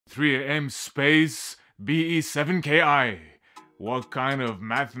3 a.m. space BE7KI. What kind of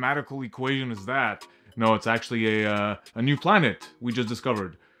mathematical equation is that? No, it's actually a new planet we just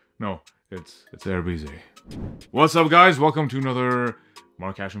discovered. No, it's Arabic. What's up, guys? Welcome to another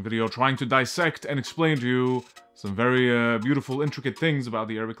Mark Hachem video trying to dissect and explain to you some very beautiful, intricate things about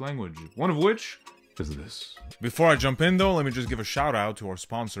the Arabic language. One of which is this. Before I jump in though, let me just give a shout out to our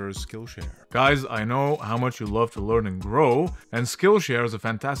sponsors, Skillshare. Guys, I know how much you love to learn and grow, and Skillshare is a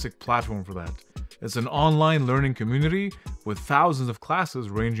fantastic platform for that. It's an online learning community with thousands of classes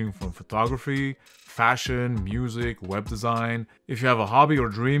ranging from photography, fashion, music, web design. If you have a hobby or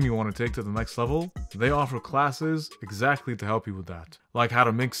dream you want to take to the next level, they offer classes exactly to help you with that. Like how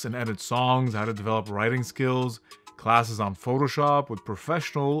to mix and edit songs, how to develop writing skills, classes on Photoshop with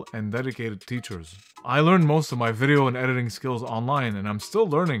professional and dedicated teachers. I learned most of my video and editing skills online, and I'm still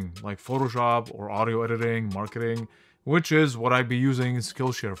learning, like Photoshop or audio editing, marketing, which is what I'd be using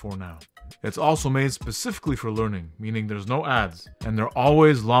Skillshare for now. It's also made specifically for learning, meaning there's no ads, and they're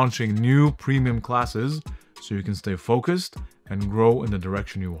always launching new premium classes so you can stay focused and grow in the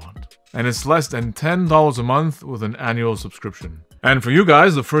direction you want. And it's less than $10 a month with an annual subscription. And for you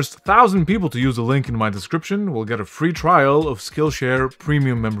guys, the first 1,000 people to use the link in my description will get a free trial of Skillshare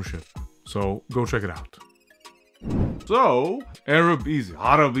Premium membership. So go check it out. So, Arabic,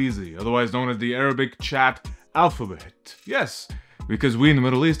 otherwise known as the Arabic chat alphabet. Yes, because we in the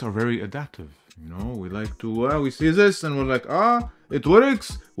Middle East are very adaptive. You know, we like to, we see this and we're like, it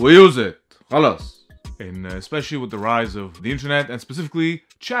works, we use it. Khalas. And especially with the rise of the internet and specifically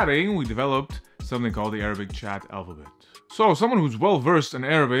chatting, we developed something called the Arabic chat alphabet. So someone who's well versed in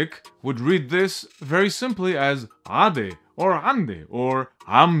Arabic would read this very simply as ade or ande or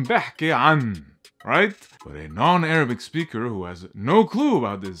am behki an, right? But a non-Arabic speaker who has no clue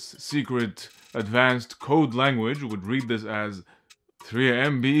about this secret advanced code language would read this as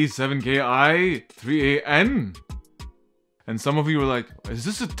 3am BE7KI 3AN. And some of you were like, is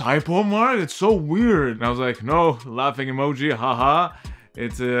this a typo, Mark? It's so weird. And I was like, no, laughing emoji, haha.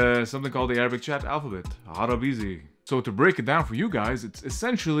 It's something called the Arabic chat alphabet, Arabic. So to break it down for you guys, it's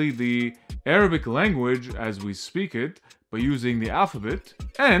essentially the Arabic language as we speak it, by using the alphabet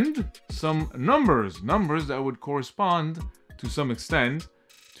and some numbers that would correspond to some extent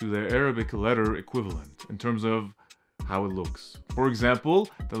to the Arabic letter equivalent in terms of how it looks. For example,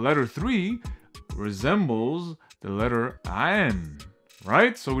 the letter 3 resembles the letter Ain,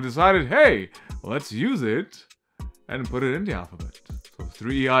 right? So we decided, hey, let's use it and put it in the alphabet. So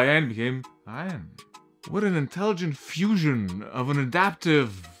 3EIN became Ain. What an intelligent fusion of an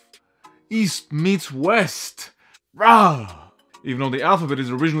adaptive East meets West. Rah! Even though the alphabet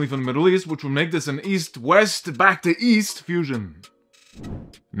is originally from the Middle East, which would make this an East-West back to East fusion.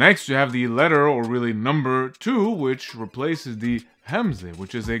 Next, you have the letter, or really number 2, which replaces the Hamza,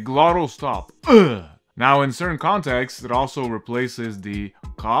 which is a glottal stop. Now, in certain contexts, it also replaces the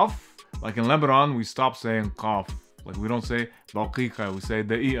Qaf. Like in Lebanon, we stop saying Qaf. Like we don't say Daqiqa, we say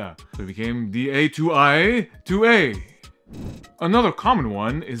Da'i'a. So it became D-A-2-I, 2-A. Another common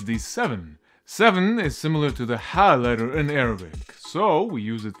one is the 7. 7 is similar to the Ha letter in Arabic. So we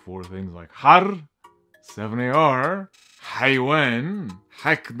use it for things like Har, 7AR, Haywan,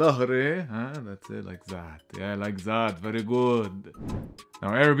 Hak Dahre, that's it, like that. Yeah, like that, very good.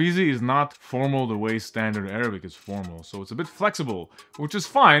 Now, Arabic is not formal the way standard Arabic is formal, so it's a bit flexible, which is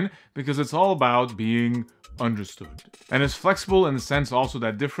fine because it's all about being understood. And it's flexible in the sense also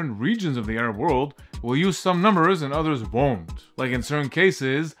that different regions of the Arab world will use some numbers and others won't. Like in certain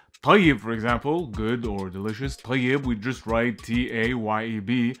cases, Tayyib, for example, good or delicious. Tayyib, we just write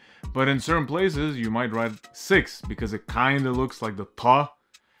T-A-Y-E-B. But in certain places, you might write 6 because it kind of looks like the ta.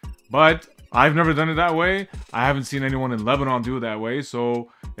 But I've never done it that way. I haven't seen anyone in Lebanon do it that way, so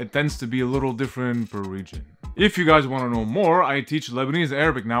it tends to be a little different per region. If you guys want to know more, I teach Lebanese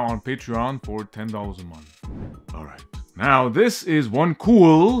Arabic now on Patreon for $10 a month. Alright, now this is one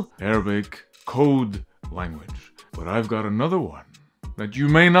cool Arabic code language. But I've got another one that you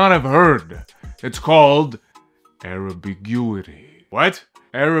may not have heard. It's called Arabiguity. What?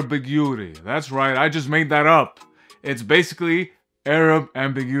 Arabiguity. That's right, I just made that up. It's basically Arab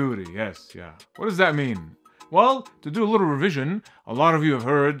ambiguity. Yes, yeah. What does that mean? Well, to do a little revision, a lot of you have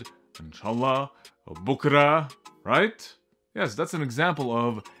heard Inshallah or Bukra, right? Yes, that's an example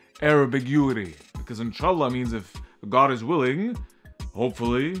of Arabiguity. Because Inshallah means if God is willing,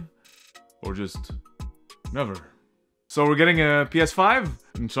 hopefully, or just never. So we're getting a PS5?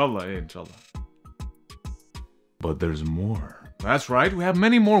 Inshallah, inshallah. But there's more. That's right, we have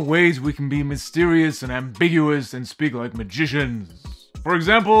many more ways we can be mysterious and ambiguous and speak like magicians. For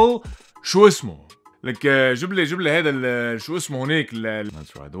example, Shu ismo. Like جيب لي هذا شو اسمه هناك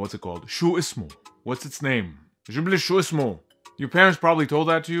That's right. What's it called? شو اسمه? What's its name? جيب لي شو اسمه. Your parents probably told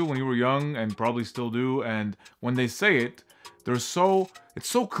that to you when you were young and probably still do, and when they say it, it's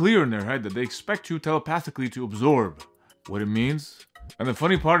so clear in their head that they expect you telepathically to absorb what it means. And the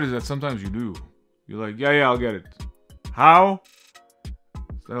funny part is that sometimes you do. You're like, yeah, I'll get it. How?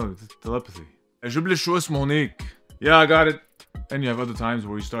 So, it's telepathy. جيب لي شو اسمه هناك. Yeah, I got it. And you have other times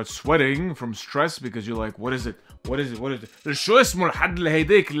where you start sweating from stress because you're like, what is it? What is it? What is it? شو اسمه الحد اللي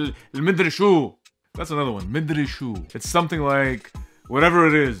هيديك المدري شو. That's another one. مدري شو. It's something like whatever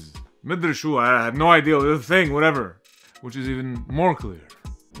it is. مدري شو. I have no idea. The thing, whatever. Which is even more clear.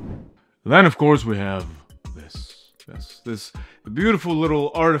 Then, of course, we have this beautiful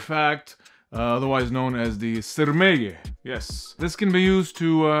little artifact, otherwise known as the sirmeye. Yes. This can be used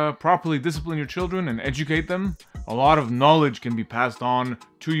to properly discipline your children and educate them. A lot of knowledge can be passed on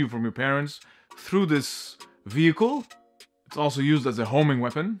to you from your parents through this vehicle. It's also used as a homing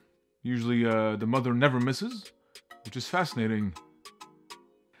weapon. Usually the mother never misses, which is fascinating.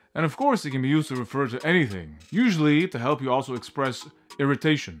 And of course, it can be used to refer to anything, usually to help you also express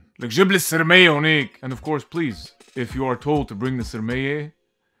irritation. Like جيب لي السرمية هناك. And of course, please, if you are told to bring the sirmeye,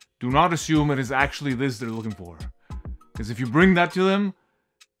 do not assume it is actually this they're looking for. Because if you bring that to them,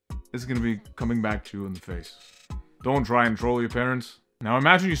 it's going to be coming back to you in the face. Don't try and troll your parents. Now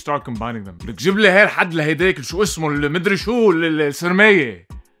imagine you start combining them. Like جيب لي هاي الحد لهيديك شو اسمه المدري شو السرمية.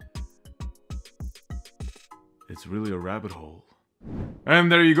 It's really a rabbit hole.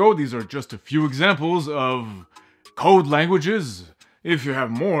 And there you go. These are just a few examples of code languages. If you have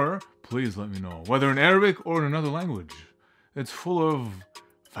more, please let me know, whether in Arabic or in another language. It's full of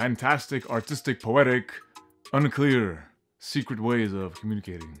fantastic, artistic, poetic, unclear, secret ways of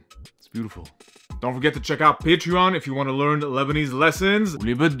communicating. It's beautiful. Don't forget to check out Patreon if you want to learn Lebanese lessons.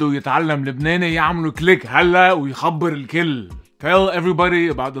 واللي بده يتعلم لبناني يعملوا كليك هلا ويخبر الكل. Tell everybody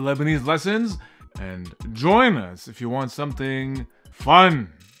about the Lebanese lessons and join us if you want something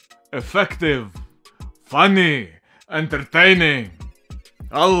fun, effective, funny, entertaining.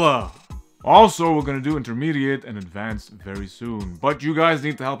 Allah. Also, we're going to do intermediate and advanced very soon. But you guys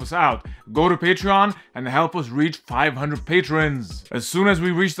need to help us out. Go to Patreon and help us reach 500 patrons. As soon as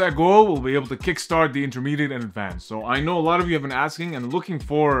we reach that goal, we'll be able to kickstart the intermediate and advanced. So I know a lot of you have been asking and looking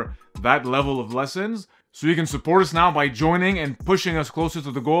for that level of lessons. So you can support us now by joining and pushing us closer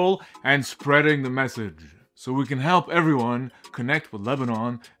to the goal and spreading the message. So we can help everyone connect with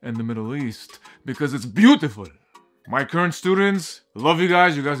Lebanon and the Middle East. Because it's beautiful. My current students, love you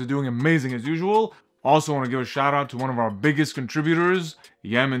guys. You guys are doing amazing as usual. Also want to give a shout out to one of our biggest contributors,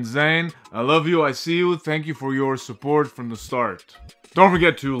 Yemen Zain. I love you. I see you. Thank you for your support from the start. Don't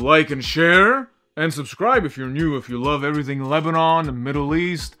forget to like and share and subscribe if you're new. If you love everything Lebanon, the Middle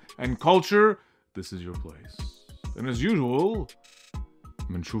East, and culture, this is your place. And as usual,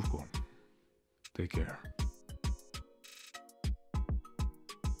 منشوفكم. Take care.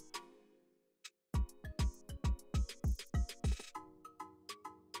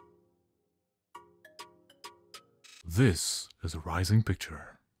 This is a rising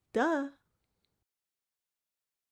picture. Duh.